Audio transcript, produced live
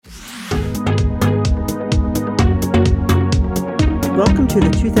welcome to the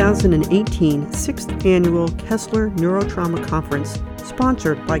 2018 6th Annual Kessler Neurotrauma Conference,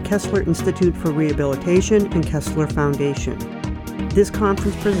 sponsored by Kessler Institute for Rehabilitation and Kessler Foundation. This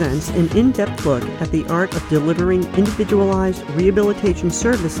conference presents an in-depth look at the art of delivering individualized rehabilitation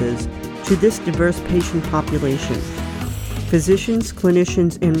services to this diverse patient population. Physicians,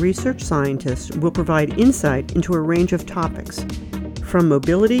 clinicians, and research scientists will provide insight into a range of topics, from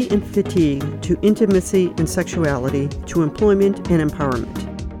mobility and fatigue to intimacy and sexuality to employment and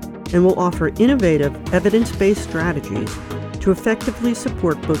empowerment, and will offer innovative, evidence-based strategies to effectively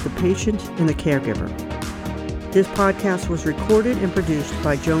support both the patient and the caregiver. This podcast was recorded and produced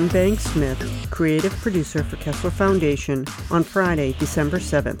by Joan Banks Smith, creative producer for Kessler Foundation, on Friday, December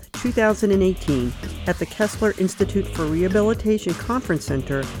 7th, 2018, at the Kessler Institute for Rehabilitation Conference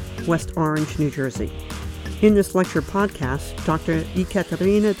Center, West Orange, New Jersey. In this lecture podcast, Dr.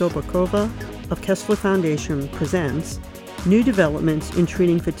 Ekaterina Dobrokova of Kessler Foundation presents New Developments in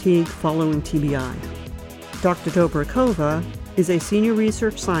Treating Fatigue Following TBI. Dr. Dobrokova is a senior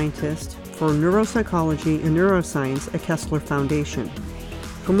research scientist for neuropsychology and neuroscience at Kessler Foundation.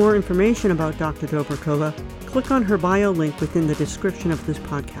 For more information about Dr. Dobrokova, click on her bio link within the description of this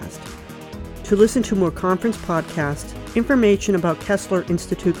podcast. To listen to more conference podcasts, information about Kessler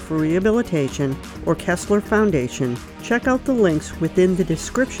Institute for Rehabilitation or Kessler Foundation, check out the links within the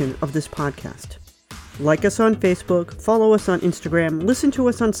description of this podcast. Like us on Facebook, follow us on Instagram, listen to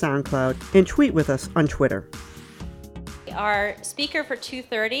us on SoundCloud, and tweet with us on Twitter. Our speaker for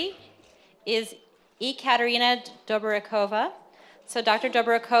 2:30 is Ekaterina Dobrokova. So Dr.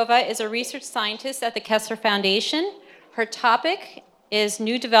 Dobrokova is a research scientist at the Kessler Foundation. Her topic is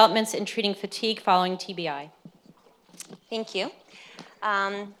new developments in treating fatigue following TBI. Thank you.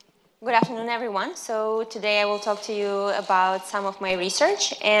 Good afternoon, everyone. So today I will talk to you about some of my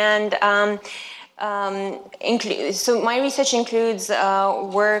research, and so my research includes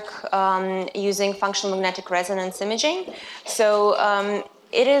work using functional magnetic resonance imaging. So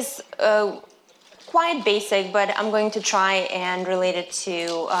it is quite basic, but I'm going to try and relate it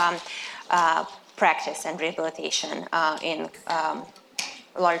to practice and rehabilitation in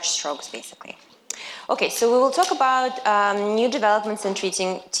large strokes, basically. Okay, so we will talk about new developments in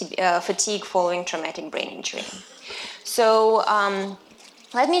treating fatigue following traumatic brain injury. So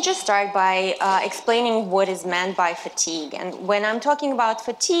let me just start by explaining what is meant by fatigue. And when I'm talking about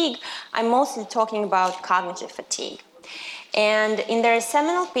fatigue, I'm mostly talking about cognitive fatigue. And in their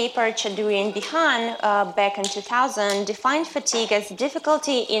seminal paper, Chaudhuri and Bihan, back in 2000, defined fatigue as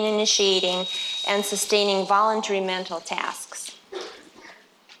difficulty in initiating and sustaining voluntary mental tasks.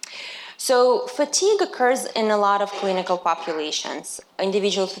 So fatigue occurs in a lot of clinical populations.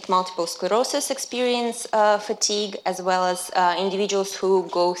 Individuals with multiple sclerosis experience fatigue, as well as individuals who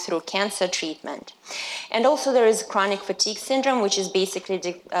go through cancer treatment. And also there is chronic fatigue syndrome, which is basically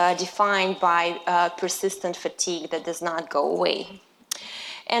defined by persistent fatigue that does not go away.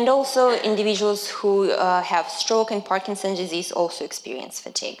 And also individuals who have stroke and Parkinson's disease also experience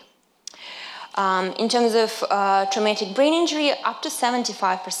fatigue. In terms of traumatic brain injury, up to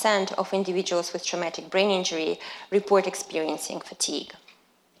 75% of individuals with traumatic brain injury report experiencing fatigue.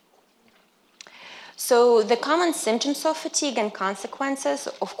 So the common symptoms of fatigue and consequences,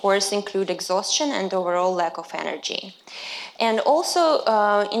 of course, include exhaustion and overall lack of energy. And also,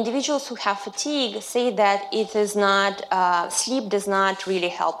 individuals who have fatigue say that it is not, sleep does not really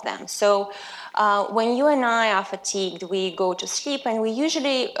help them. So when you and I are fatigued, we go to sleep and we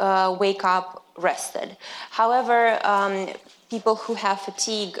usually wake up rested. However, people who have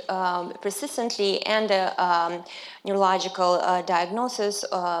fatigue persistently and a neurological diagnosis,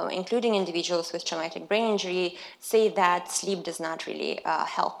 including individuals with traumatic brain injury, say that sleep does not really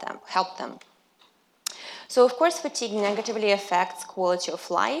help them. So, of course, fatigue negatively affects quality of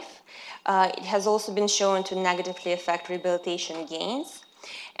life. It has also been shown to negatively affect rehabilitation gains,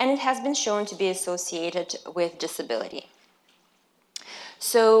 and it has been shown to be associated with disability.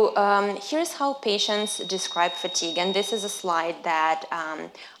 So here's how patients describe fatigue, and this is a slide that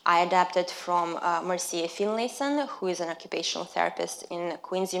I adapted from Marcia Finlayson, who is an occupational therapist in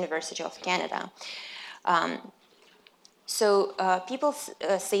Queen's University of Canada. People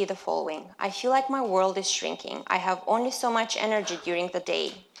say the following: I feel like my world is shrinking. I have only so much energy during the day.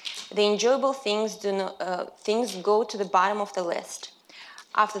 The enjoyable things go to the bottom of the list.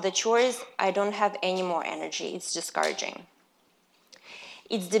 After the chores, I don't have any more energy. It's discouraging.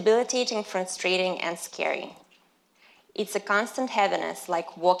 It's debilitating, frustrating, and scary. It's a constant heaviness,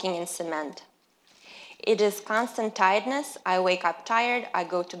 like walking in cement. It is constant tiredness. I wake up tired. I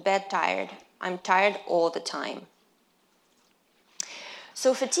go to bed tired. I'm tired all the time.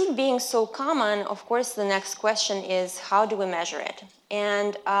 So fatigue being so common, of course, the next question is, how do we measure it?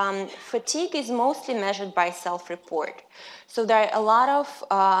 And fatigue is mostly measured by self-report. So there are a lot of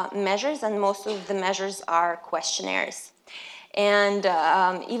measures, and most of the measures are questionnaires. And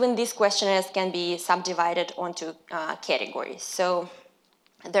even these questionnaires can be subdivided onto categories. So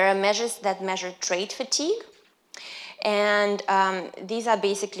there are measures that measure trait fatigue. And these are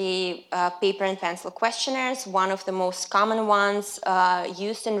basically paper and pencil questionnaires, one of the most common ones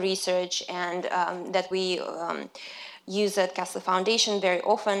used in research and that we use at Kessler Foundation very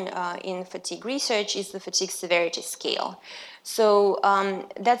often in fatigue research is the fatigue severity scale. So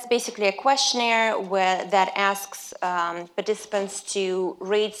that's basically a questionnaire that asks participants to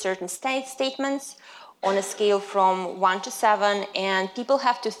rate certain statements on a scale from 1 to 7, and people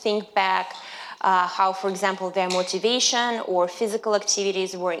have to think back how, for example, their motivation or physical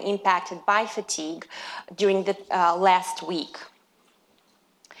activities were impacted by fatigue during the last week.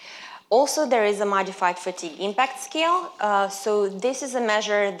 Also, there is a modified fatigue impact scale. So this is a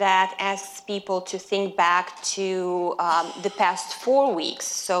measure that asks people to think back to the past 4 weeks,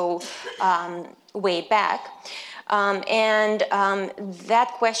 so way back. That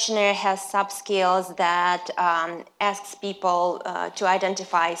questionnaire has subscales that asks people to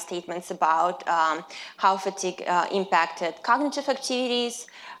identify statements about how fatigue impacted cognitive activities,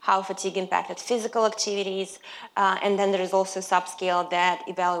 how fatigue impacted physical activities, and then there is also a subscale that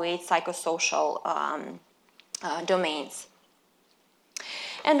evaluates psychosocial domains.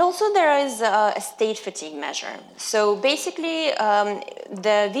 And also there is a state fatigue measure. So basically,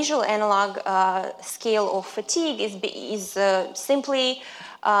 the visual analog scale of fatigue is simply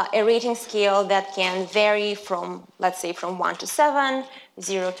a rating scale that can vary from, let's say, from 1 to 7,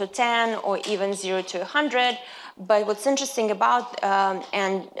 0 to 10, or even 0 to 100. But what's interesting about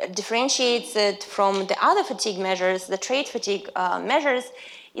and differentiates it from the other fatigue measures, the trait fatigue measures,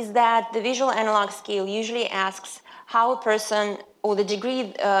 is that the visual analog scale usually asks how a person, or the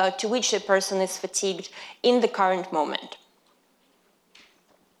degree to which a person is fatigued in the current moment.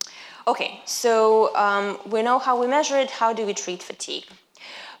 Okay, so we know how we measure it. How do we treat fatigue?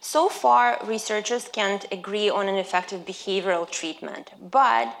 So far, researchers can't agree on an effective behavioral treatment,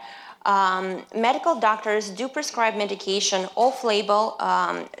 but medical doctors do prescribe medication off-label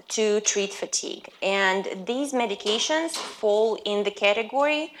to treat fatigue. And these medications fall in the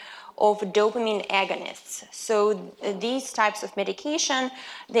category of dopamine agonists. So these types of medication,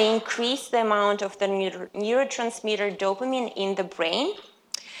 they increase the amount of the neurotransmitter dopamine in the brain.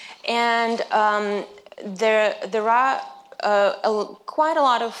 And there are quite a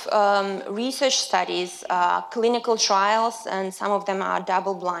lot of research studies, clinical trials, and some of them are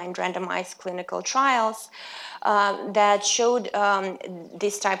double-blind randomized clinical trials that showed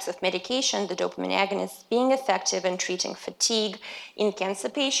these types of medication, the dopamine agonists, being effective in treating fatigue in cancer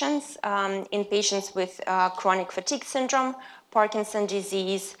patients, in patients with chronic fatigue syndrome, Parkinson's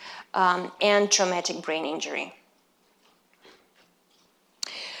disease, and traumatic brain injury.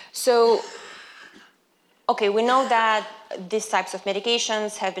 So, okay, we know that these types of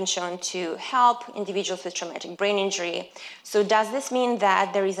medications have been shown to help individuals with traumatic brain injury. So does this mean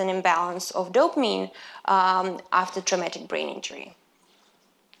that there is an imbalance of dopamine after traumatic brain injury?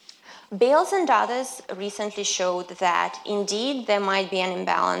 Bales and others recently showed that indeed there might be an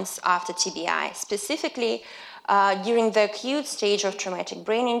imbalance after TBI, specifically during the acute stage of traumatic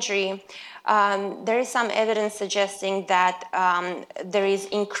brain injury. There is some evidence suggesting that there is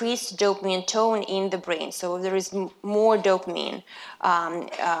increased dopamine tone in the brain. So there is more dopamine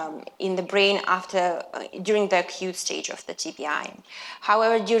in the brain during the acute stage of the TBI.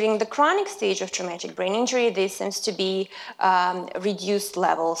 However, during the chronic stage of traumatic brain injury, there seems to be reduced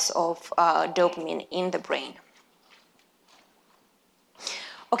levels of dopamine in the brain.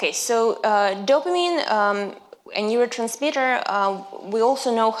 Okay, so dopamine, a neurotransmitter, we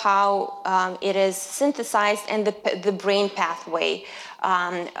also know how it is synthesized and the brain pathway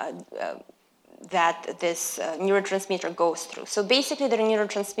that this neurotransmitter goes through. So basically the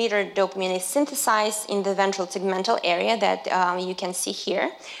neurotransmitter dopamine is synthesized in the ventral tegmental area that you can see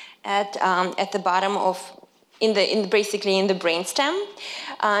here at the bottom of, basically in the brainstem.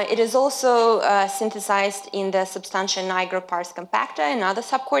 It is also synthesized in the substantia nigra pars compacta, another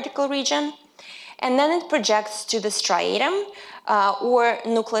subcortical region. And then it projects to the striatum or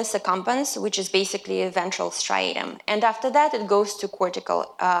nucleus accumbens, which is basically a ventral striatum. And after that, it goes to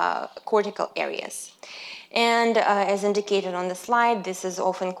cortical areas. And as indicated on the slide, this is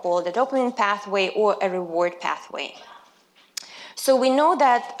often called a dopamine pathway or a reward pathway. So we know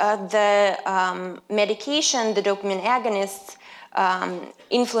that the medication, the dopamine agonists,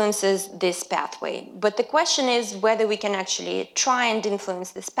 influences this pathway. But the question is whether we can actually try and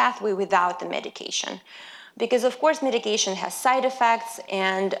influence this pathway without the medication. Because of course medication has side effects,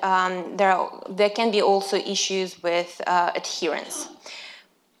 and there can be also issues with adherence.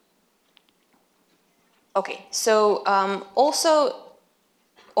 Okay, so also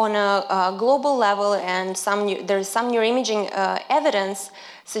on a global level, and there is some neuroimaging evidence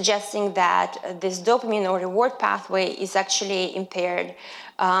suggesting that this dopamine or reward pathway is actually impaired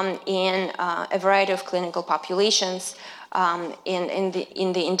in a variety of clinical populations in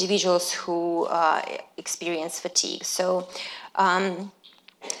the individuals who experience fatigue. So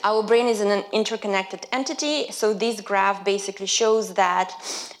our brain is an interconnected entity. So this graph basically shows that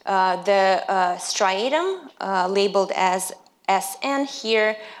the striatum labeled as SN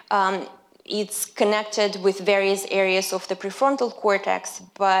here, it's connected with various areas of the prefrontal cortex,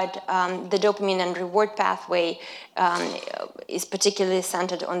 but the dopamine and reward pathway is particularly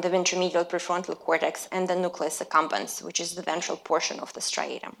centered on the ventromedial prefrontal cortex and the nucleus accumbens, which is the ventral portion of the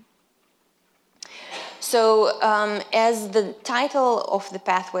striatum. So as the title of the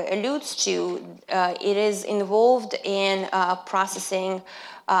pathway alludes to, it is involved in processing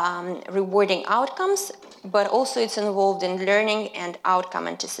rewarding outcomes, but also it's involved in learning and outcome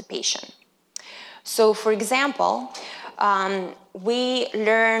anticipation. So for example, we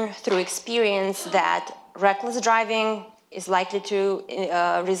learn through experience that reckless driving is likely to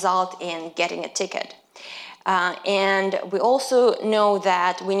result in getting a ticket. And we also know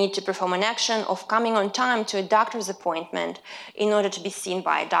that we need to perform an action of coming on time to a doctor's appointment in order to be seen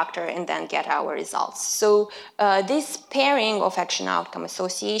by a doctor and then get our results. So this pairing of action-outcome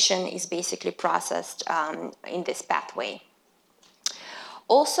association is basically processed in this pathway.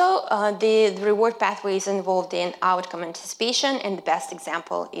 Also, the reward pathway is involved in outcome anticipation, and the best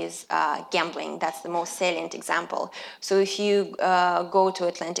example is gambling. That's the most salient example. So if you go to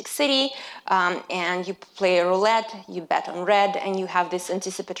Atlantic City and you play a roulette, you bet on red, and you have this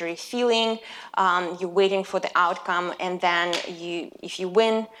anticipatory feeling, you're waiting for the outcome, and then if you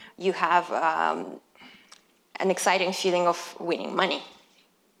win, you have an exciting feeling of winning money.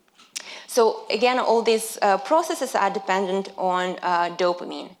 So again, all these processes are dependent on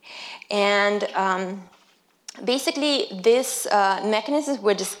dopamine. And basically, these mechanisms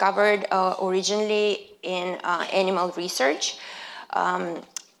were discovered originally in animal research.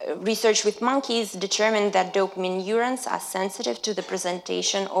 Research with monkeys determined that dopamine neurons are sensitive to the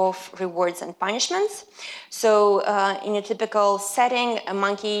presentation of rewards and punishments. So in a typical setting, a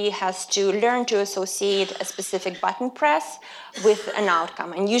monkey has to learn to associate a specific button press with an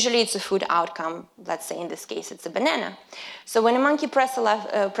outcome. And usually it's a food outcome. Let's say in this case, it's a banana. So when a monkey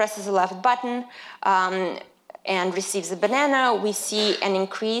presses a left button and receives a banana, we see an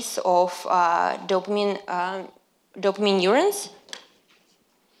increase of dopamine neurons.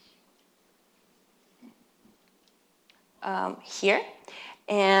 Here,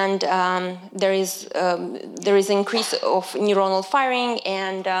 and there is increase of neuronal firing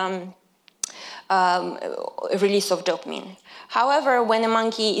and release of dopamine. However, when a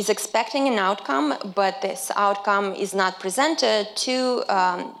monkey is expecting an outcome, but this outcome is not presented to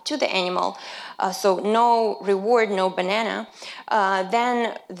the animal, so no reward, no banana,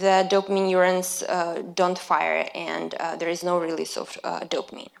 then the dopamine neurons don't fire, and there is no release of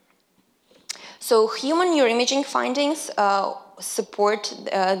dopamine. So human neuroimaging findings support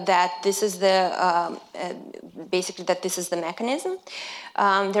that this is basically that this is the mechanism.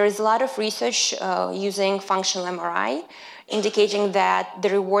 There is a lot of research using functional MRI, indicating that the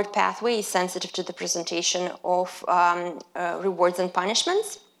reward pathway is sensitive to the presentation of rewards and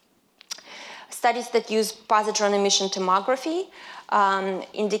punishments. Studies that use positron emission tomography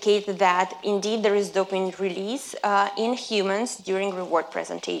indicate that indeed there is dopamine release in humans during reward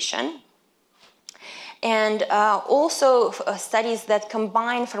presentation. And also studies that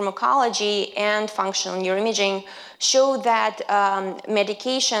combine pharmacology and functional neuroimaging show that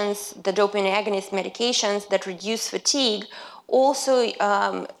medications, the dopamine agonist medications that reduce fatigue, also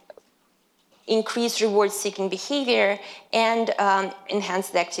increase reward-seeking behavior and enhance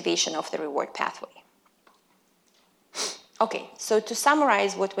the activation of the reward pathway. Okay, so to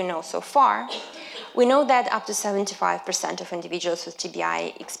summarize what we know so far, we know that up to 75% of individuals with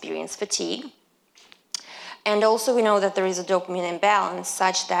TBI experience fatigue. And also we know that there is a dopamine imbalance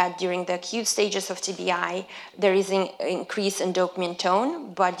such that during the acute stages of TBI, there is an increase in dopamine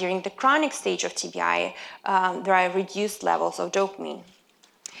tone, but during the chronic stage of TBI, there are reduced levels of dopamine.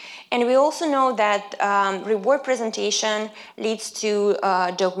 And we also know that reward presentation leads to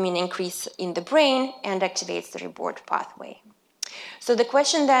dopamine increase in the brain and activates the reward pathway. So the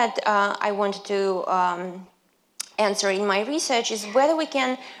question that I wanted to answer in my research is whether we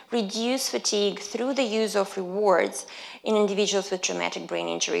can reduce fatigue through the use of rewards in individuals with traumatic brain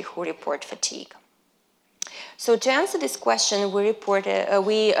injury who report fatigue. So to answer this question, we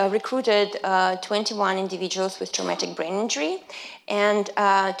recruited 21 individuals with traumatic brain injury and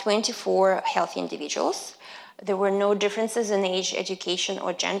 24 healthy individuals. There were no differences in age, education,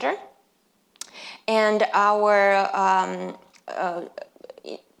 or gender. And our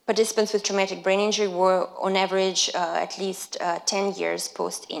participants with traumatic brain injury were on average at least 10 years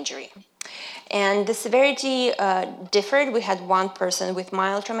post-injury. And the severity differed. We had 1 person with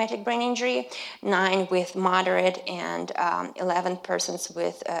mild traumatic brain injury, 9 with moderate, and 11 persons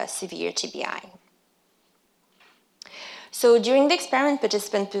with severe TBI. So during the experiment,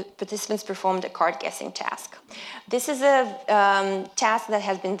 participants performed a card guessing task. This is a task that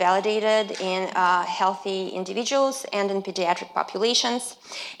has been validated in healthy individuals and in pediatric populations.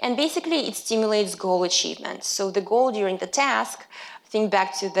 And basically, it stimulates goal achievement. So the goal during the task, think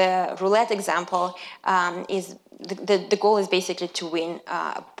back to the roulette example, is the goal is basically to win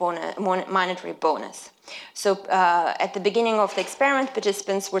a monetary bonus. So at the beginning of the experiment,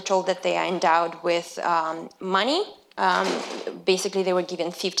 participants were told that they are endowed with money. Basically, they were given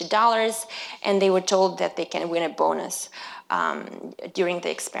 $50, and they were told that they can win a bonus during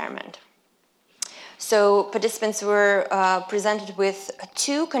the experiment. So participants were presented with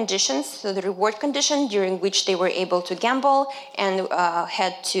 2 conditions. So the reward condition, during which they were able to gamble and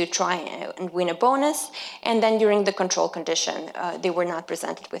had to try and win a bonus. And then during the control condition, they were not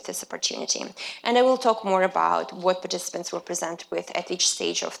presented with this opportunity. And I will talk more about what participants were presented with at each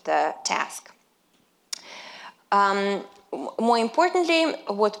stage of the task. More importantly,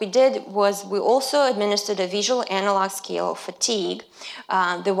 what we did was we also administered a visual analog scale of fatigue,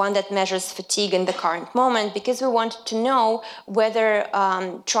 the one that measures fatigue in the current moment, because we wanted to know whether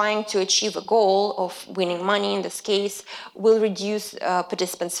trying to achieve a goal of winning money, in this case, will reduce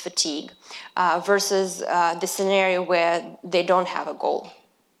participants' fatigue versus the scenario where they don't have a goal.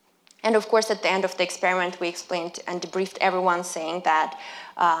 And of course, at the end of the experiment, we explained and debriefed everyone, saying that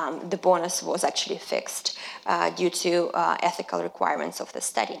the bonus was actually fixed due to ethical requirements of the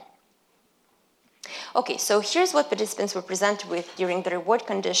study. Okay, so here's what participants were presented with during the reward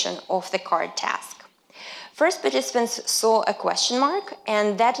condition of the card task. First, participants saw a question mark,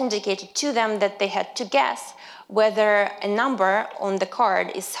 and that indicated to them that they had to guess whether a number on the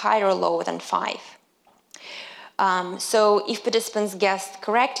card is higher or lower than 5. So if participants guessed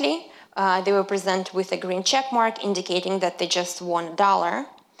correctly, they were presented with a green check mark indicating that they just won $1.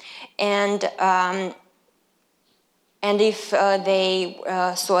 And if they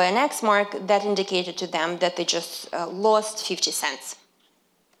saw an X mark, that indicated to them that they just lost 50 cents.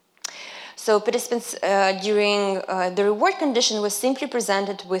 So participants during the reward condition was simply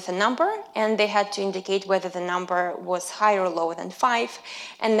presented with a number, and they had to indicate whether the number was higher or lower than 5,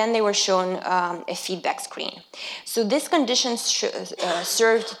 and then they were shown a feedback screen. So this condition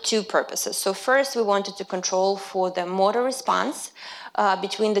served 2 purposes. So first, we wanted to control for the motor response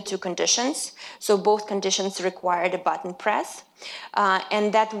between the 2 conditions. So both conditions required a button press.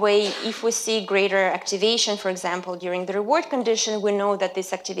 And that way, if we see greater activation, for example, during the reward condition, we know that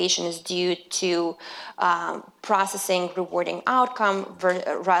this activation is due to processing rewarding outcome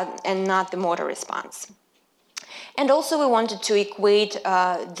and not the motor response. And also, we wanted to equate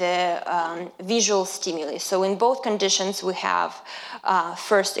the visual stimuli. So in both conditions, we have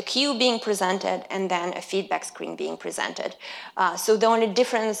first a cue being presented and then a feedback screen being presented. So the only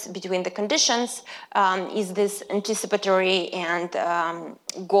difference between the conditions is this anticipatory and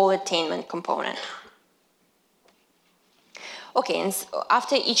goal attainment component. Okay, and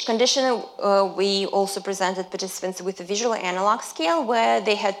after each condition, we also presented participants with a visual analog scale where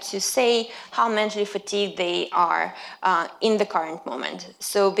they had to say how mentally fatigued they are in the current moment.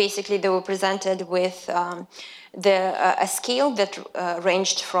 So basically, they were presented with a scale that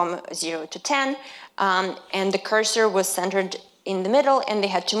ranged from 0 to 10, and the cursor was centered in the middle, and they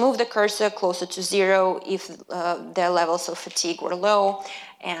had to move the cursor closer to 0 if their levels of fatigue were low,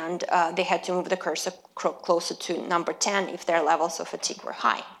 and they had to move the cursor closer to number 10 if their levels of fatigue were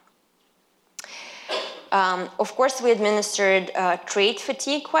high. Of course, we administered trait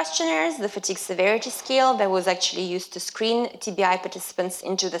fatigue questionnaires, the fatigue severity scale that was actually used to screen TBI participants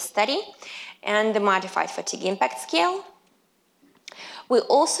into the study, and the modified fatigue impact scale. We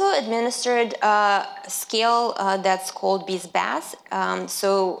also administered a scale that's called BIS-BAS.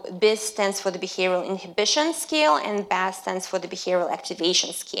 So BIS stands for the Behavioral Inhibition Scale, and BAS stands for the Behavioral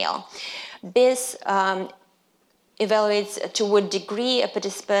Activation Scale. BIS evaluates to what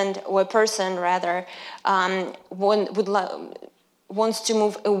wants to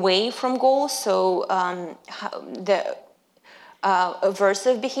move away from goals, so the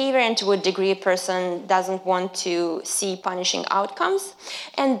aversive behavior, and to a degree a person doesn't want to see punishing outcomes.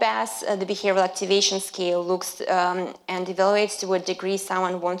 And BAS, the behavioral activation scale, looks and evaluates to a degree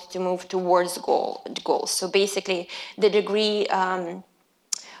someone wants to move towards goals. So basically the degree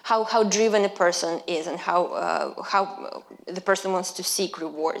how driven a person is and how the person wants to seek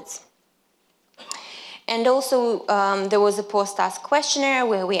rewards. And also, there was a post-task questionnaire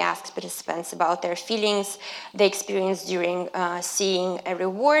where we asked participants about their feelings they experienced during seeing a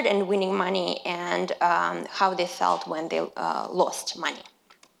reward and winning money, and how they felt when they lost money.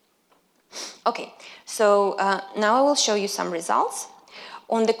 Okay, so now I will show you some results.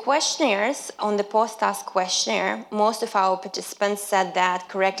 On the questionnaires, on the post-task questionnaire, most of our participants said that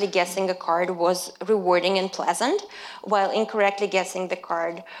correctly guessing a card was rewarding and pleasant, while incorrectly guessing the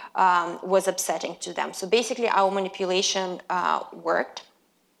card was upsetting to them. So basically, our manipulation worked.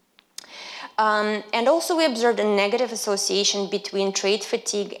 And also we observed a negative association between trait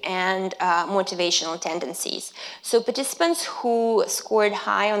fatigue and motivational tendencies. So participants who scored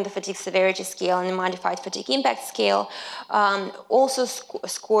high on the fatigue severity scale and the modified fatigue impact scale also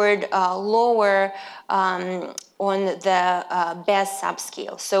scored lower on the BAS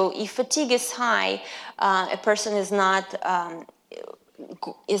subscale. So if fatigue is high, a person is not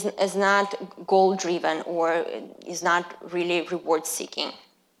goal-driven or is not really reward-seeking.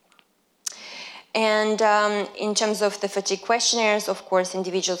 And in terms of the fatigue questionnaires, of course,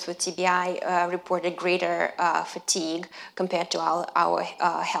 individuals with TBI reported greater fatigue compared to our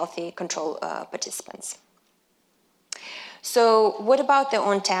healthy control participants. So what about the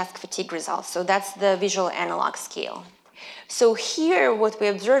on-task fatigue results? So that's the visual analog scale. So here what we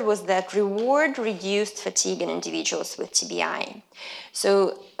observed was that reward reduced fatigue in individuals with TBI.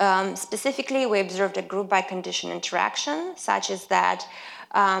 So specifically, we observed a group by condition interaction, such as that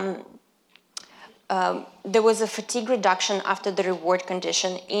there was a fatigue reduction after the reward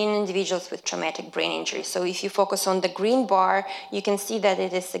condition in individuals with traumatic brain injury. So if you focus on the green bar, you can see that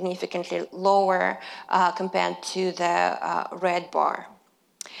it is significantly lower compared to the red bar.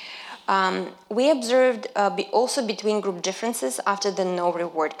 We observed also between group differences after the no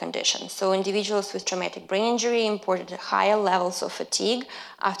reward condition. So individuals with traumatic brain injury reported higher levels of fatigue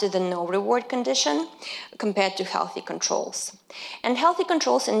after the no reward condition compared to healthy controls. And healthy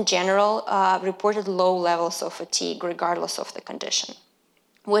controls in general reported low levels of fatigue regardless of the condition.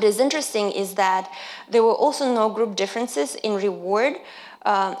 What is interesting is that there were also no group differences in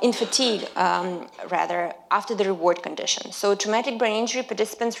fatigue, after the reward condition. So traumatic brain injury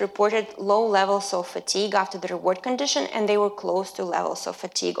participants reported low levels of fatigue after the reward condition, and they were close to levels of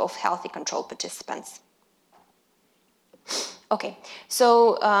fatigue of healthy control participants. Okay,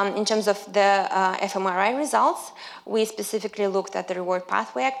 so in terms of the fMRI results, we specifically looked at the reward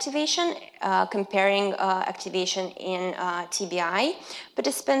pathway activation, comparing activation in TBI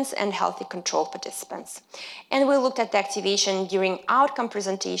participants and healthy control participants. And we looked at the activation during outcome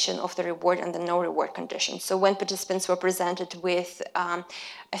presentation of the reward and the no reward condition. So when participants were presented with a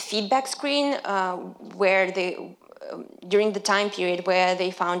feedback screen where they during the time period where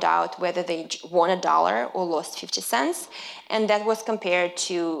they found out whether they won $1 or lost 50 cents, and that was compared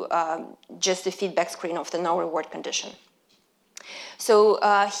to just the feedback screen of the no reward condition. So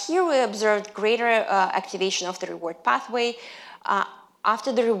here we observed greater activation of the reward pathway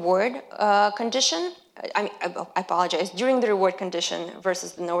after the reward condition. I apologize, during the reward condition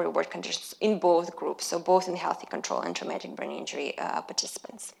versus the no reward conditions in both groups, so both in healthy control and traumatic brain injury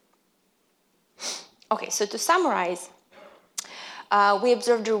participants. Okay, so to summarize, we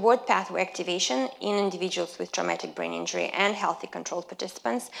observed reward pathway activation in individuals with traumatic brain injury and healthy controlled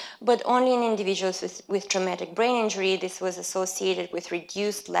participants, but only in individuals with traumatic brain injury. This was associated with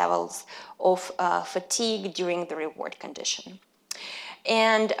reduced levels of fatigue during the reward condition.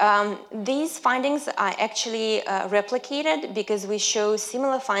 And these findings are actually replicated because we show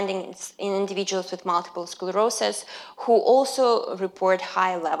similar findings in individuals with multiple sclerosis who also report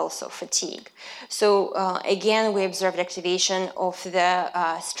high levels of fatigue. So again, we observed activation of the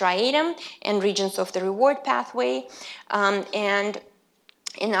striatum and regions of the reward pathway, and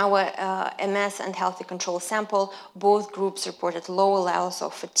in our MS and healthy control sample, both groups reported lower levels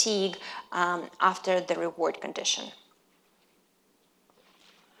of fatigue after the reward condition.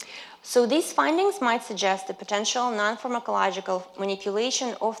 So these findings might suggest the potential non-pharmacological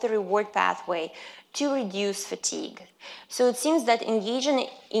manipulation of the reward pathway to reduce fatigue. So it seems that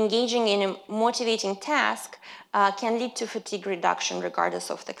engaging in a motivating task can lead to fatigue reduction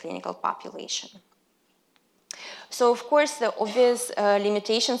regardless of the clinical population. So of course, the obvious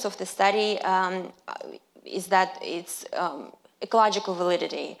limitations of the study is that it's ecological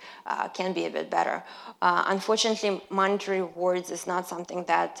validity can be a bit better. Unfortunately, monetary rewards is not something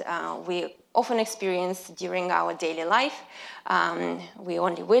that we often experience during our daily life. We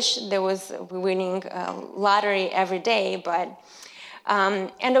only wish there was winning lottery every day, but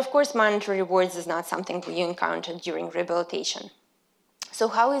and of course, monetary rewards is not something we encounter during rehabilitation. So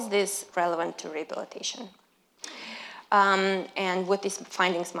how is this relevant to rehabilitation? And what these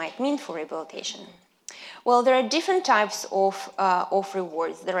findings might mean for rehabilitation? Well, there are different types of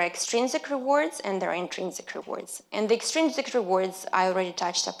rewards. There are extrinsic rewards and there are intrinsic rewards. And the extrinsic rewards, I already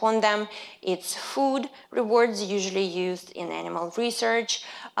touched upon them. It's food rewards, usually used in animal research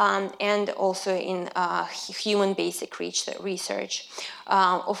and also in human basic research.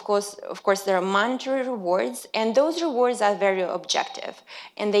 Of course, there are monetary rewards, and those rewards are very objective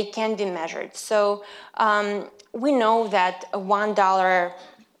and they can be measured. So we know that a $1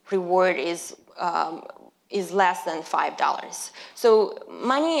 reward is less than $5. So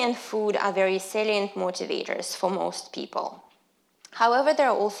money and food are very salient motivators for most people. However, there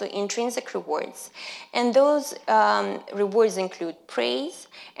are also intrinsic rewards, and those rewards include praise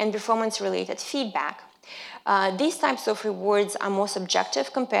and performance-related feedback. These types of rewards are more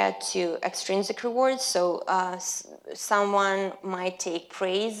subjective compared to extrinsic rewards, so someone might take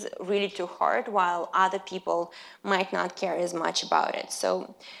praise really to heart while other people might not care as much about it.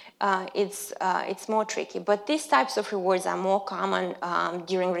 So it's more tricky, but these types of rewards are more common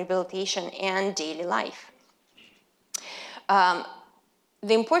during rehabilitation and daily life.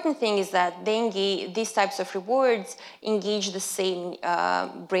 The important thing is that these types of rewards engage the same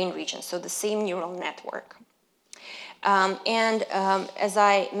brain region, so the same neural network. As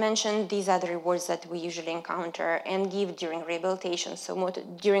I mentioned, these are the rewards that we usually encounter and give during rehabilitation. So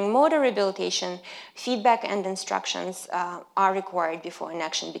during motor rehabilitation, feedback and instructions are required before an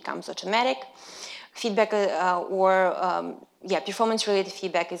action becomes automatic. Feedback performance-related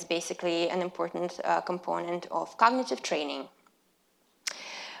feedback is basically an important component of cognitive training.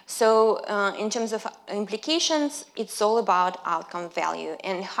 So in terms of implications, it's all about outcome value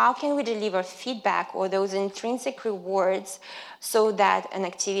and how can we deliver feedback or those intrinsic rewards so that an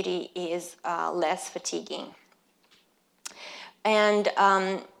activity is less fatiguing. And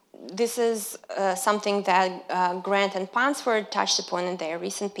this is something that Grant and Ponsford touched upon in their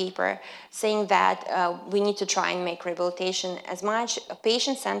recent paper, saying that we need to try and make rehabilitation as much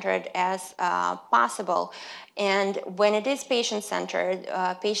patient-centered as possible. And when it is patient-centered,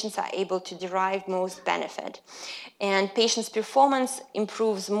 patients are able to derive most benefit. And patients' performance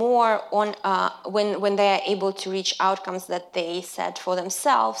improves more on when they are able to reach outcomes that they set for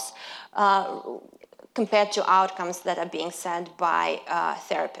themselves compared to outcomes that are being set by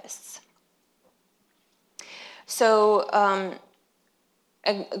therapists. So an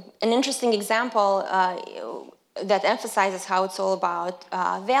interesting example that emphasizes how it's all about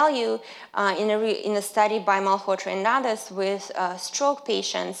value in a study by Malhotra and others with stroke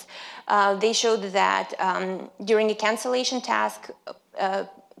patients, they showed that during a cancellation task,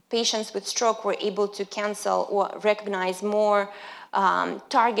 patients with stroke were able to cancel or recognize more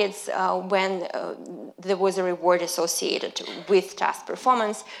targets when there was a reward associated with task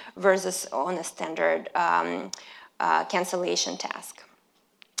performance versus on a standard cancellation task.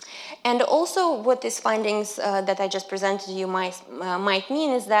 And also what these findings that I just presented to you might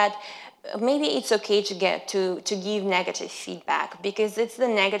mean is that maybe it's okay to give negative feedback, because it's the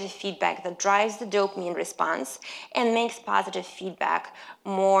negative feedback that drives the dopamine response and makes positive feedback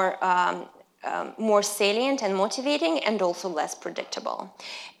more salient and motivating and also less predictable.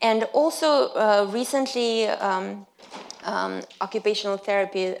 And also recently occupational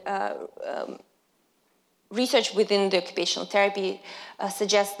therapy research within the occupational therapy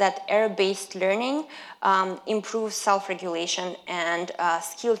suggests that error-based learning improves self-regulation and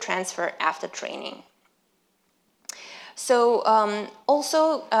skill transfer after training. So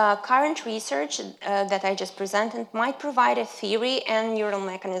also current research that I just presented might provide a theory and neural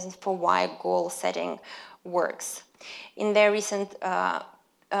mechanisms for why goal setting works. In their recent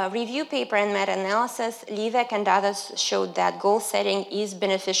review paper and meta-analysis, Livek and others showed that goal setting is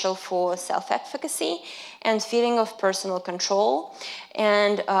beneficial for self-efficacy and feeling of personal control,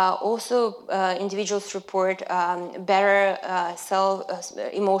 and also individuals report better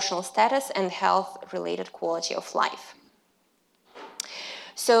emotional status and health-related quality of life.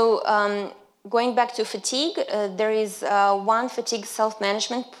 So going back to fatigue, there is one fatigue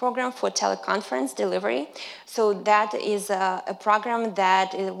self-management program for teleconference delivery. So that is a program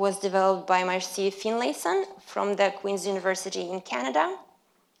that was developed by Marcie Finlayson from the Queen's University in Canada.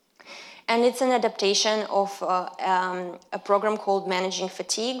 And it's an adaptation of a program called Managing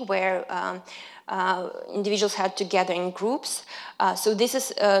Fatigue, where individuals had to gather in groups. So this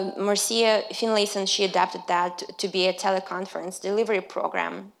is Marcia Finlayson. She adapted that to be a teleconference delivery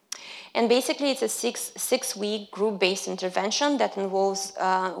program. And basically, it's a six-week group-based intervention that involves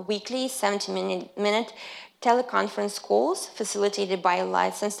weekly 70-minute teleconference calls facilitated by a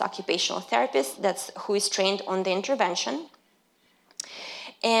licensed occupational therapist who is trained on the intervention.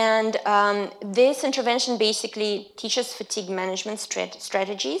 And this intervention basically teaches fatigue management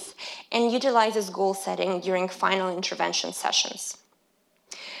strategies and utilizes goal setting during final intervention sessions.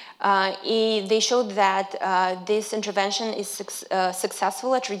 They showed that this intervention is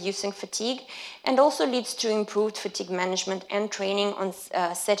successful at reducing fatigue and also leads to improved fatigue management and training on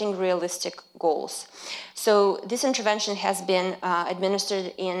setting realistic goals. So this intervention has been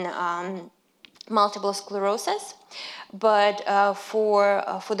administered in multiple sclerosis, but for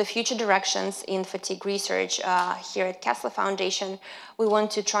the future directions in fatigue research here at Kessler Foundation, we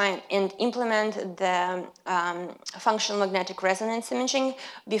want to try and implement the functional magnetic resonance imaging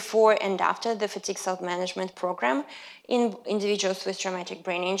before and after the fatigue self-management program in individuals with traumatic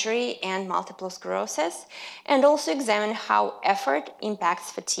brain injury and multiple sclerosis, and also examine how effort impacts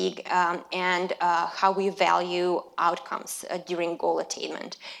fatigue and how we value outcomes during goal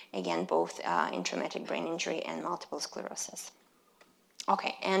attainment, again, both in traumatic brain injury and multiple sclerosis.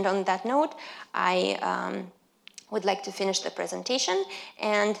 Okay, and on that note, I would like to finish the presentation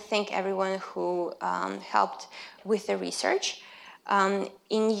and thank everyone who helped with the research.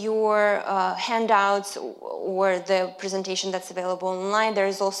 In your handouts or the presentation that's available online, there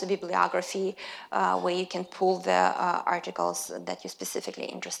is also bibliography where you can pull the articles that you're specifically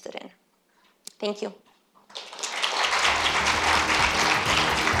interested in. Thank you.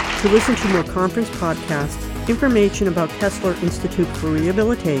 To listen to more conference podcasts, information about Kessler Institute for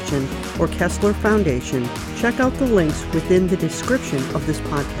Rehabilitation or Kessler Foundation, check out the links within the description of this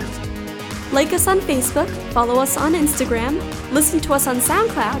podcast. Like us on Facebook, follow us on Instagram, listen to us on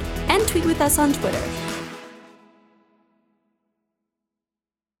SoundCloud, and tweet with us on Twitter.